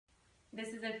This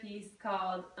is a piece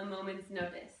called A Moment's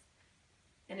Notice,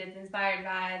 and it's inspired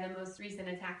by the most recent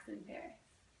attacks in Paris.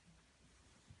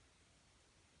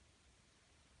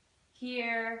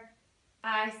 Here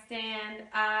I stand,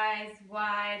 eyes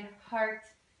wide, heart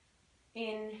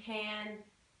in hand,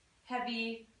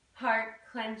 heavy heart,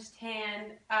 clenched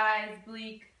hand, eyes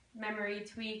bleak, memory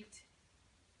tweaked.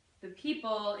 The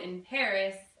people in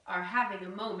Paris are having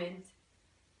a moment.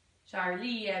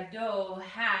 Charlie Hebdo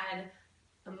had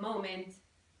a moment.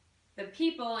 The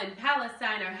people in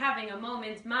Palestine are having a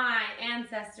moment. My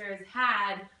ancestors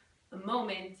had a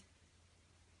moment.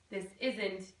 This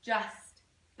isn't just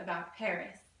about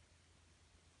Paris.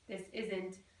 This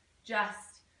isn't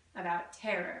just about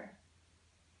terror.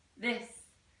 This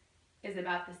is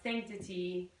about the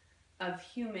sanctity of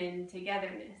human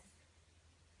togetherness.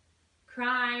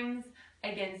 Crimes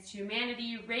against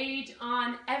humanity rage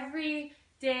on every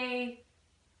day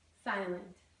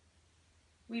silent.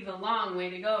 We've a long way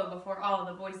to go before all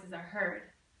the voices are heard.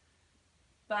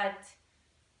 But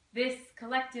this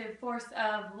collective force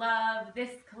of love,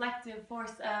 this collective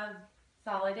force of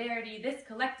solidarity, this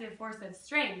collective force of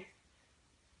strength,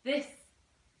 this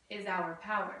is our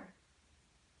power.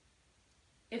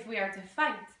 If we are to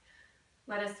fight,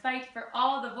 let us fight for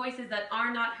all the voices that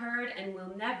are not heard and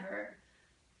will never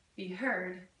be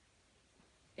heard.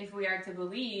 If we are to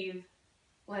believe,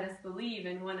 let us believe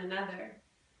in one another.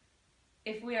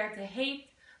 If we are to hate,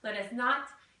 let us not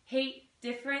hate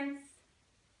difference,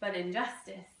 but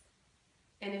injustice.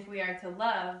 And if we are to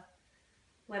love,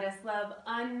 let us love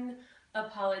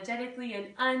unapologetically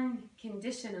and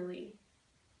unconditionally.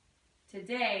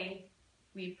 Today,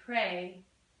 we pray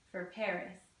for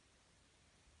Paris.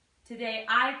 Today,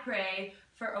 I pray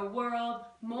for a world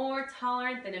more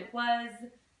tolerant than it was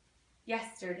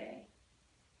yesterday.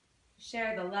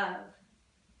 Share the love.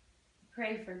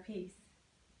 Pray for peace.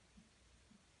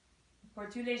 Pour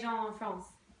tous les gens en France,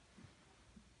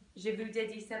 je vous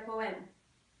dédie ce poème.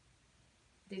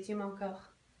 Dédié mon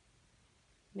corps.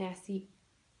 Merci.